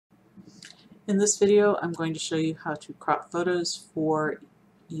In this video, I'm going to show you how to crop photos for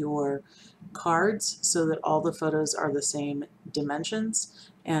your cards so that all the photos are the same dimensions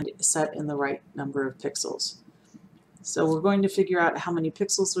and set in the right number of pixels. So we're going to figure out how many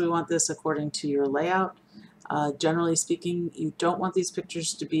pixels we want this according to your layout. Generally speaking, you don't want these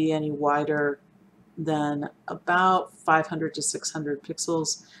pictures to be any wider than about 500 to 600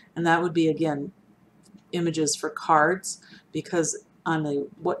 pixels, and that would be, again, images for cards, because on the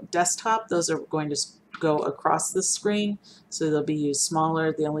desktop, those are going to go across the screen, so they'll be used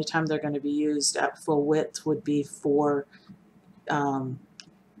smaller. The only time they're going to be used at full width would be for the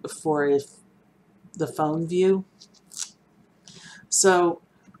phone view. So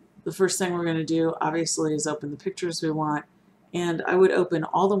the first thing we're going to do, obviously, is open the pictures we want, and I would open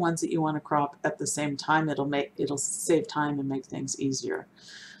all the ones that you want to crop at the same time. It'll save time and make things easier.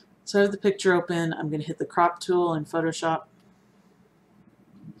 So I have the picture open. I'm going to hit the crop tool in Photoshop,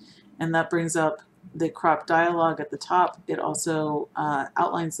 and that brings up the crop dialog at the top. It also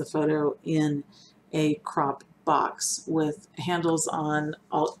outlines the photo in a crop box with handles on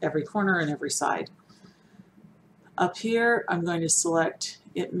every corner and every side. Up here, I'm going to select,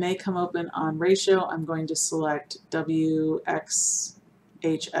 it may come open on ratio, I'm going to select WXHX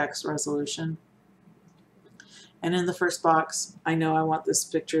resolution. And in the first box, I know I want this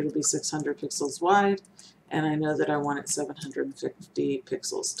picture to be 600 pixels wide, and I know that I want it 750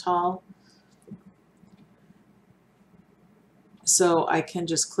 pixels tall. So I can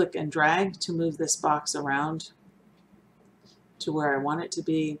just click and drag to move this box around to where I want it to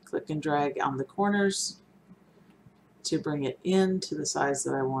be, click and drag on the corners to bring it in to the size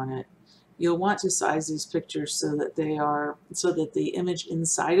that I want it. You'll want to size these pictures so that the image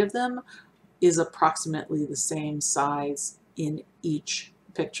inside of them is approximately the same size in each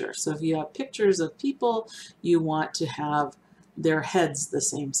picture. So if you have pictures of people, you want to have their heads the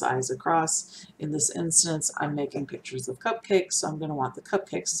same size across. In this instance, I'm making pictures of cupcakes, so I'm going to want the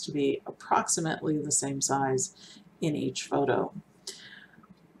cupcakes to be approximately the same size in each photo.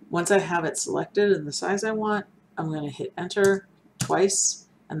 Once I have it selected and the size I want, I'm going to hit enter twice,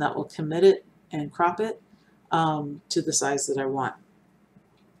 and that will commit it and crop it to the size that I want.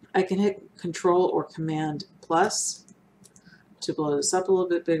 I can hit Control or Command plus to blow this up a little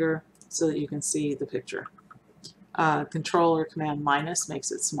bit bigger so that you can see the picture. Control or Command minus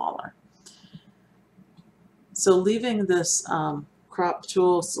makes it smaller. So leaving this crop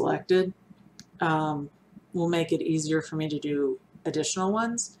tool selected will make it easier for me to do additional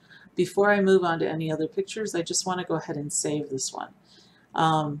ones. Before I move on to any other pictures, I just want to go ahead and save this one.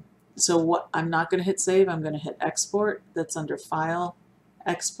 So what I'm not going to hit save, I'm going to hit export. That's under File,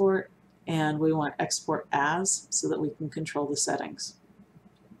 Export, and we want Export As so that we can control the settings.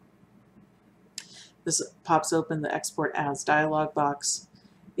 This pops open the Export As dialog box.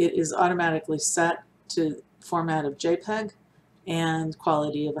 It is automatically set to format of JPEG and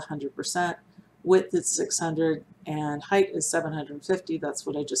quality of 100%. Width is 600 and height is 750. That's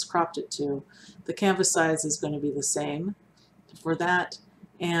what I just cropped it to. The canvas size is going to be the same for that,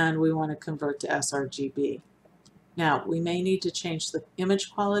 and we want to convert to sRGB. Now, we may need to change the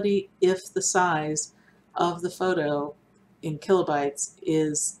image quality if the size of the photo in kilobytes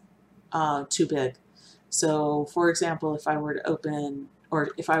is too big. So, for example, if I were to open, or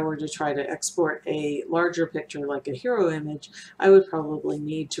if I were to try to export a larger picture like a hero image, I would probably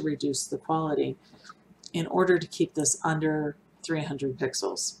need to reduce the quality in order to keep this under 300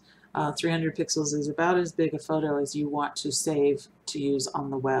 pixels. 300 pixels is about as big a photo as you want to save to use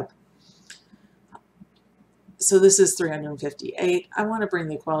on the web. So this is 358. I want to bring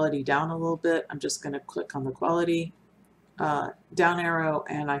the quality down a little bit. I'm just going to click on the quality down arrow,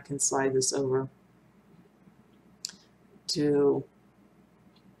 and I can slide this over to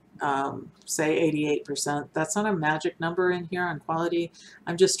say 88%. That's not a magic number in here on quality.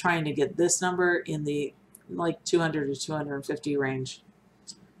 I'm just trying to get this number in the like 200 to 250 range,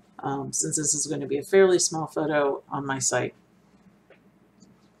 since this is going to be a fairly small photo on my site.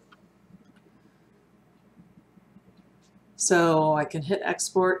 So I can hit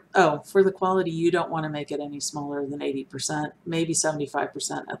export. Oh, for the quality, you don't want to make it any smaller than 80%, maybe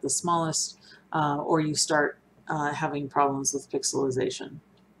 75% at the smallest, or you start having problems with pixelization.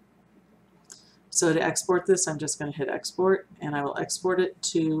 So to export this, I'm just going to hit export, and I will export it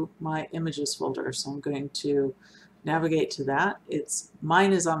to my images folder. So I'm going to navigate to that.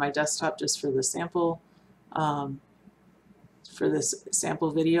 Mine is on my desktop just for the sample, for this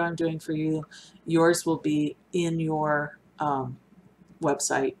sample video I'm doing for you. Yours will be in your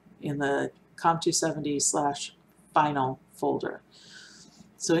website in the Com270/final folder.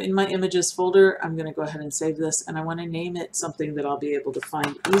 So in my images folder, I'm going to go ahead and save this, and I want to name it something that I'll be able to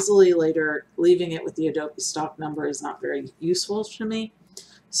find easily later. Leaving it with the Adobe stock number is not very useful to me.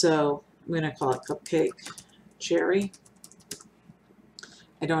 So I'm going to call it Cupcake Cherry.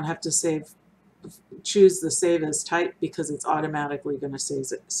 I don't have to choose the save as type because it's automatically going to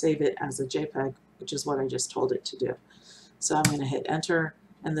save it as a JPEG, which is what I just told it to do. So I'm going to hit enter,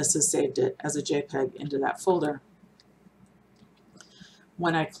 and this has saved it as a JPEG into that folder.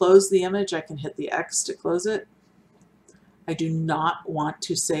 When I close the image, I can hit the X to close it. I do not want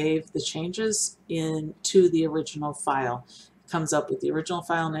to save the changes into the original file. It comes up with the original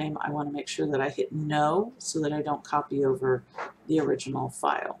file name. I want to make sure that I hit no so that I don't copy over the original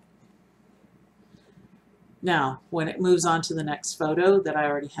file. Now, when it moves on to the next photo that I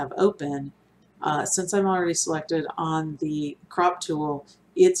already have open, since I'm already selected on the crop tool,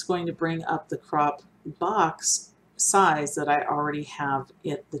 it's going to bring up the crop box size that I already have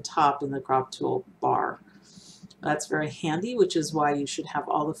at the top in the crop tool bar. That's very handy, which is why you should have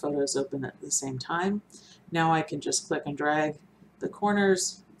all the photos open at the same time. Now I can just click and drag the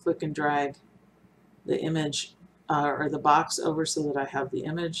corners, click and drag the image or the box over so that I have the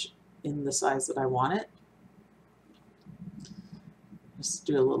image in the size that I want it. Just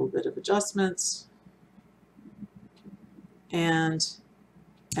do a little bit of adjustments and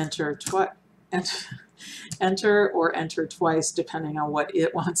enter or enter twice depending on what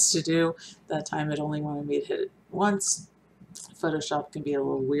it wants to do. That time it only wanted me to hit it once. Photoshop can be a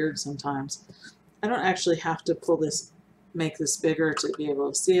little weird sometimes. I don't actually have to make this bigger to be able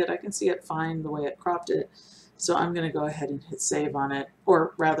to see it. I can see it fine the way it cropped it. So I'm going to go ahead and hit save on it,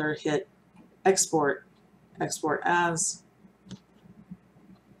 or rather hit export as.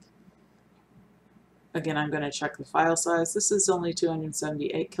 Again, I'm going to check the file size. This is only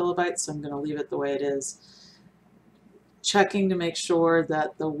 278 kilobytes, so I'm going to leave it the way it is. Checking to make sure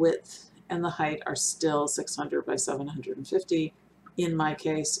that the width and the height are still 600 by 750. In my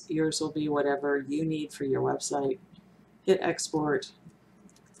case, yours will be whatever you need for your website. Hit export,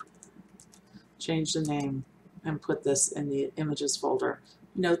 change the name, and put this in the images folder.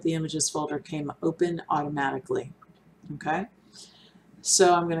 Note the images folder came open automatically. Okay,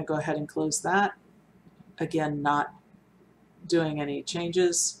 so I'm going to go ahead and close that. Again, not doing any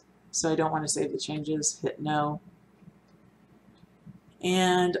changes, so I don't want to save the changes. Hit no.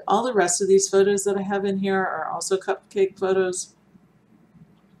 And all the rest of these photos that I have in here are also cupcake photos.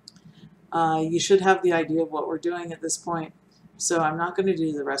 You should have the idea of what we're doing at this point, so I'm not going to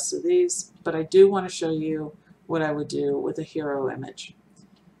do the rest of these, but I do want to show you what I would do with a hero image.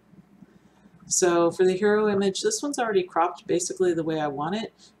 So for the hero image, this one's already cropped basically the way I want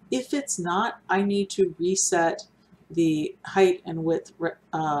it. If it's not, I need to reset the height and width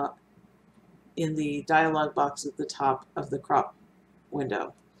in the dialog box at the top of the crop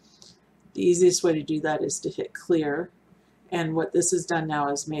window. The easiest way to do that is to hit clear, and what this has done now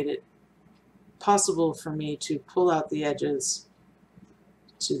is made it possible for me to pull out the edges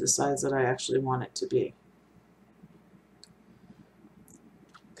to the size that I actually want it to be.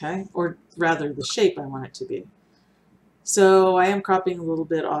 Okay, or rather the shape I want it to be. So I am cropping a little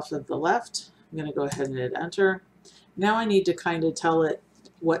bit off of the left. I'm going to go ahead and hit enter. Now I need to kind of tell it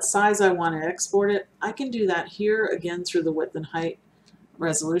what size I want to export it. I can do that here again through the width and height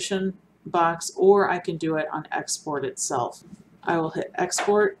resolution box, or I can do it on export itself. I will hit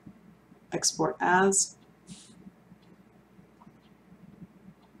export, export as,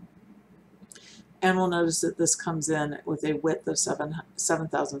 and we'll notice that this comes in with a width of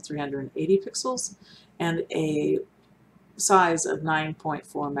 7,380 pixels and a size of 9.4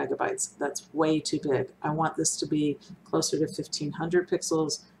 megabytes. That's way too big. I want this to be closer to 1,500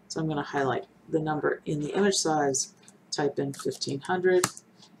 pixels, so I'm going to highlight the number in the image size, type in 1,500.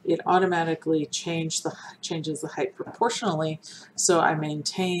 It automatically changes the height proportionally, so I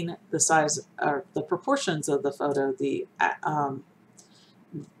maintain the size or the proportions of the photo, the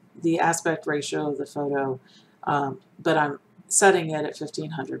aspect ratio of the photo, but I'm setting it at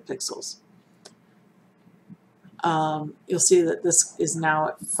 1,500 pixels. You'll see that this is now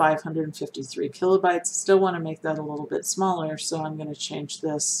at 553 kilobytes. Still want to make that a little bit smaller, so I'm going to change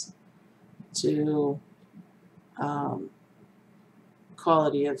this to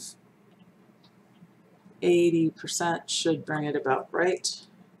quality of 80%, should bring it about right.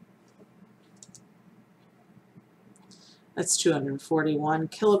 That's 241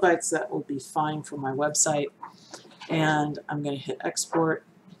 kilobytes. That will be fine for my website. And I'm going to hit export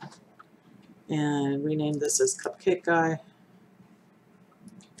and rename this as Cupcake Guy.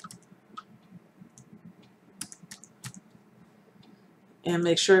 And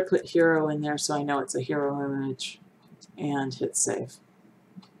make sure I put hero in there so I know it's a hero image, and hit save.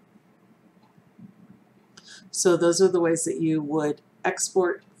 So those are the ways that you would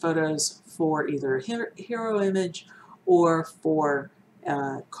export photos for either a hero image or for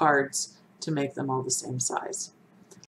cards to make them all the same size.